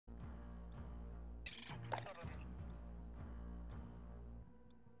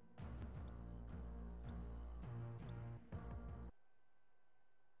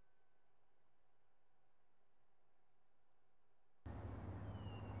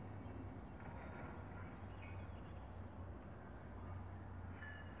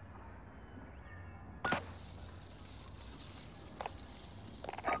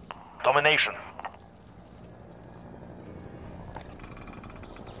Domination.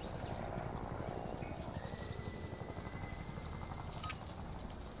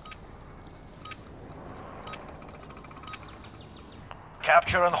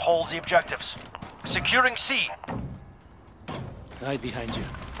 Capture and hold the objectives. Securing C. Right behind you.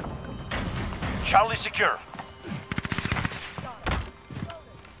 Charlie secure.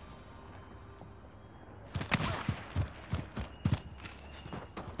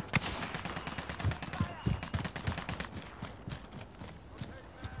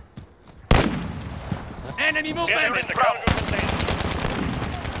 Enemy movement! Securing Bravo.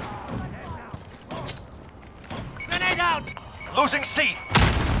 Grenade out! Losing C.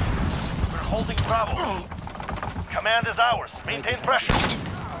 We're holding Bravo. Command is ours. Maintain pressure.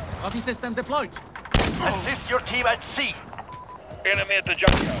 Copy system deployed. Assist your team at C. Enemy at the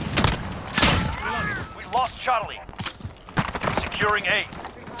junkyard. We lost Charlie. Securing A.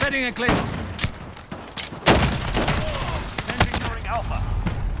 Setting a claim. Securing Alpha.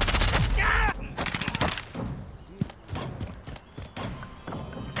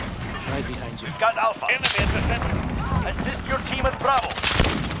 Right behind you. We've got Alpha. Enemy at the center. Assist your team at Bravo.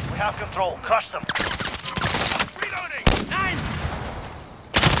 We have control. Crush them. Reloading! 9!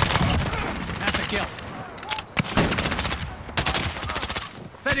 That's a kill.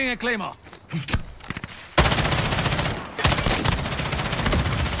 Setting a claymore.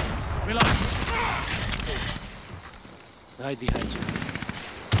 Reload. Right behind you.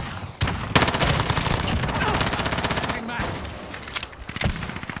 Setting back.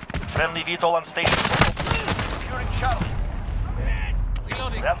 Friendly VTOL on station. Securing Charlie.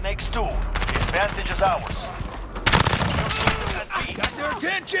 Reloading. That makes 2. The advantage is ours. At B. Got their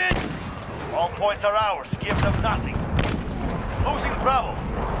attention! All points are ours. Gives them nothing. Losing Bravo.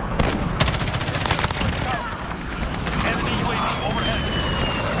 Enemy UAV overhead.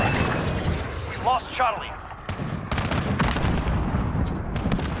 We lost Charlie.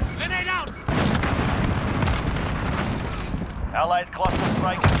 Grenade out! Allied cluster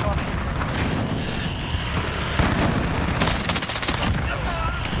strike incoming.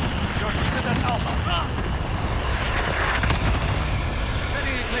 You're unit at Alpha.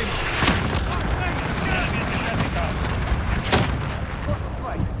 Setting a claymore. Enemy at the junkyard. Cluster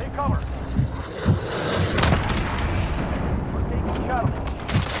strike. Take cover. We're taking Charlie.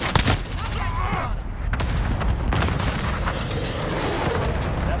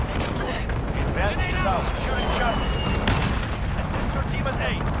 That makes 2. The advantage is ours. Securing Charlie. Assist your team at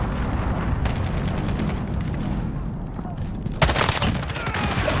A.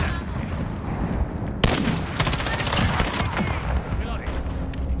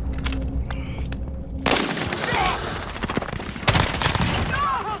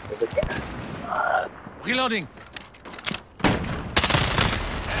 Reloading.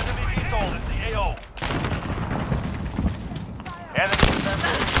 Enemy VTOL in the AO. Enemy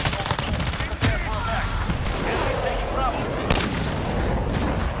defender. Prepare for attack. Enemy's taking Bravo.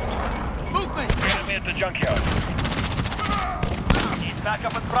 Movement. Enemy at the junkyard. Need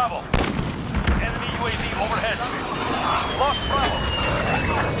backup at Bravo. Enemy UAV overhead. Lost Bravo.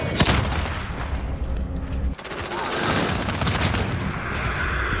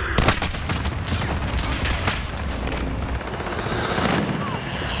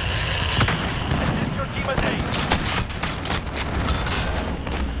 Assist your team at A.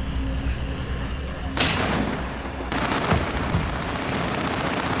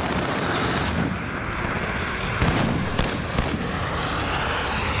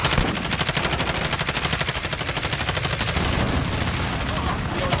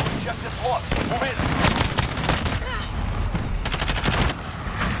 Objectives lost. Move in.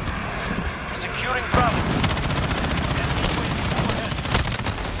 Securing Bravo. Enemy UAV overhead.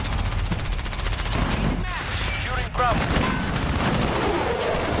 Securing Bravo.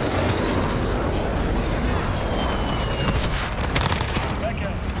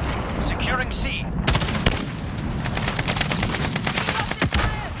 Securing C.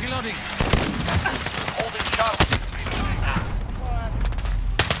 Reloading. Holding Charlie.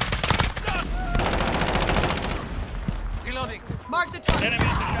 Reloading. Mark the target. Enemy at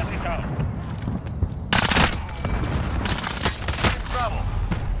the chassis tower. Bravo.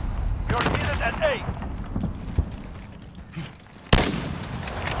 You're needed at A.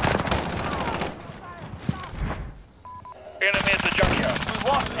 Enemy at the junkyard. We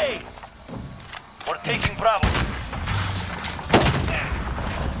lost A. We're taking Bravo.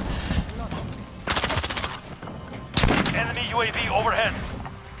 Enemy UAV overhead.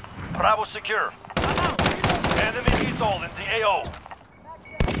 Bravo secure. Enemy VTOL in the AO.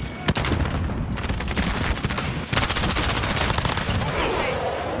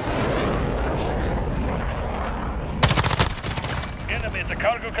 Enemy at the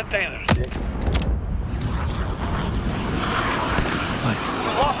cargo containers. Fine. We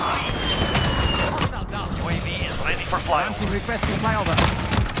lost lead. Hostile down. UAV is ready for flyover. Team requesting flyover.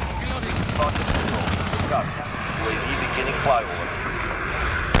 Reloading. Target control. Copy. UAV beginning flyover.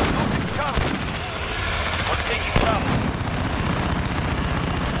 Losing Charlie. We're taking Bravo.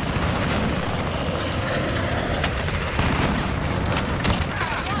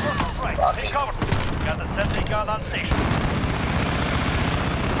 Right, take cover. Got the sentry gun on station.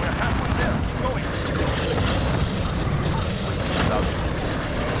 We're halfway there. Keep going.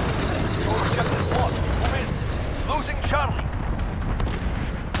 Your objective is lost. Move in. Losing Charlie.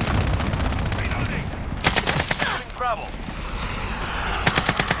 Reloading. Losing Bravo.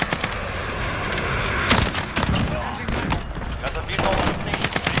 Got the vehicle on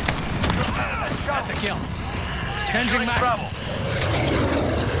station. That's a kill. Changing Securing max. Bravo.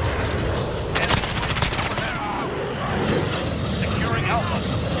 Securing Alpha.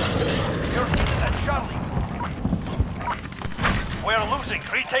 You're at Charlie. We're losing.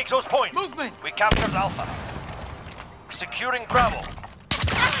 Retake those points. Movement. We captured Alpha. Securing Bravo.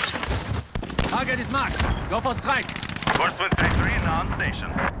 Target is marked. Go for strike. Horseman 3-3 on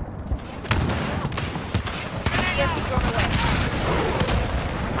station.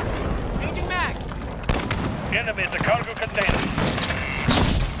 Changing mag. Enemy at the cargo containers.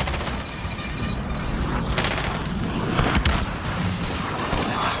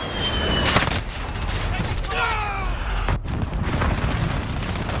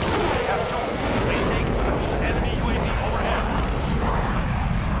 Retake. Enemy UAV overhead.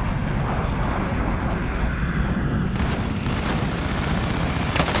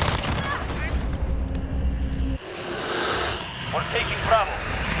 We're taking Bravo.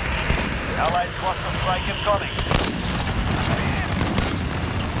 Allied cluster strike incoming.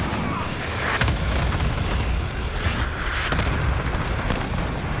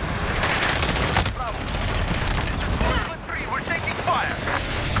 Bravo. 3, we're taking fire.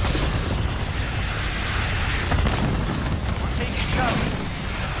 We're taking Charlie.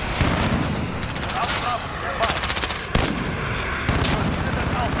 Alpha Bravo, stand by. You're needed at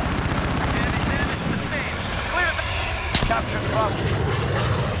Alpha. Clear the... Captured Bravo.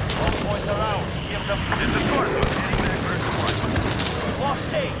 All points are ours. Give them... It's a score. Heading back for a score.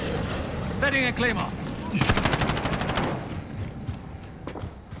 Lost A. Setting a claymore.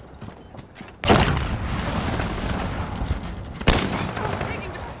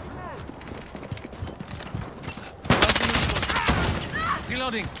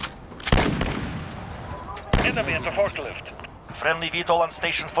 Reloading. Enemy at the forklift. Friendly VTOL on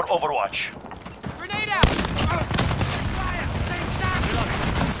station for Overwatch. Grenade out. Fire. Same time.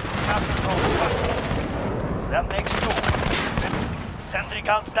 Captain Roll. That makes 2. Sentry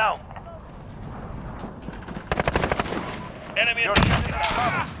counts down. Enemy You're at the shooting at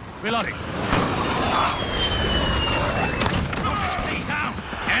Bravo. Reloading. Losing C. Down.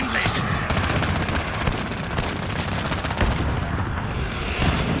 Endlich.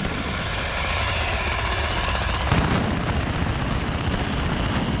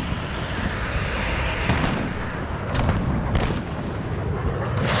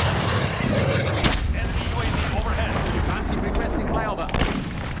 Enemy UAV overhead. Team requesting flyover.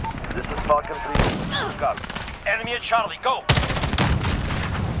 This is Falcon 3. Copy. Enemy at Charlie. Go.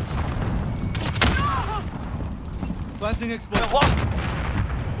 Planting We're explosive. lost.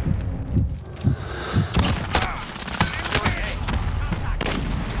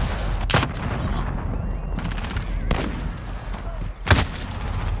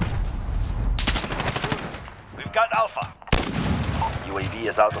 We've got Alpha. UAV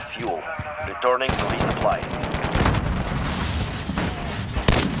is out of fuel. Returning to resupply.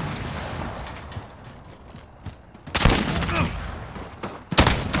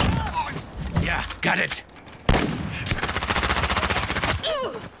 Yeah, got it.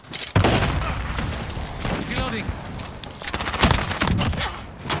 Reloading.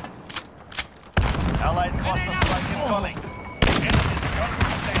 Allied cluster strike incoming.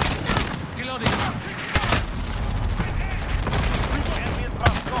 Reloading. Enemy at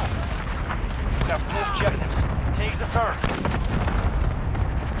Bravo. Go. We have 2 objectives. Take the third.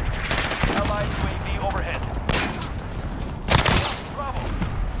 Allied UAV overhead. Bravo.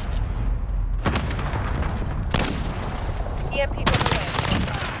 EMP away.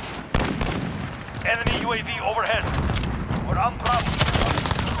 Enemy UAV overhead. We're on Bravo.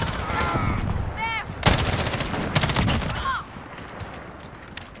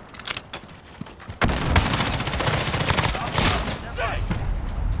 Stand by.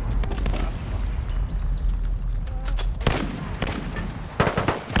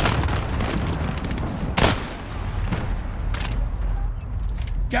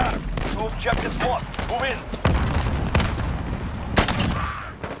 Got him. 2 objectives lost. Move in.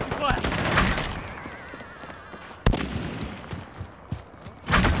 What?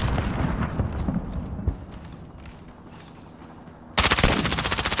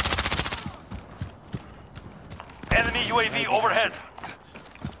 Enemy UAV overhead.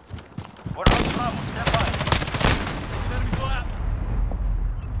 We're on Bravo. Stand by. Enemy go out.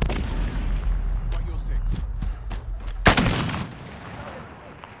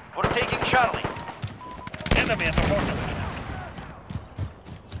 We're taking Charlie. Enemy at the forklift.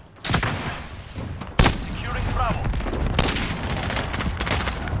 Securing Bravo.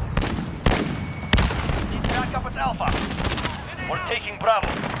 Need backup at Alpha. We're taking Bravo.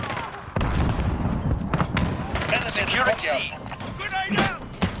 Enemy at the Securing courtyard. C. Grenade out!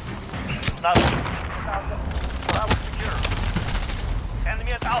 Nothing. Bravo secure.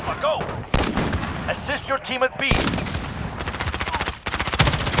 Enemy at Alpha, go! Assist your team at B.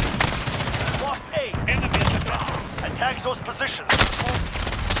 Lost A. Enemy at the ground. Attack those positions.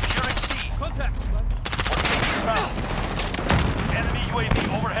 Securing C. Contact. We're taking Bravo. Enemy UAV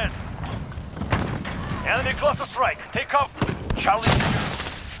overhead. Enemy cluster strike. Take up. Charlie secure.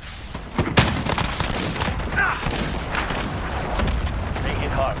 Stay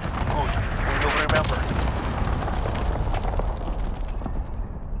hit hard. Good. We will remember.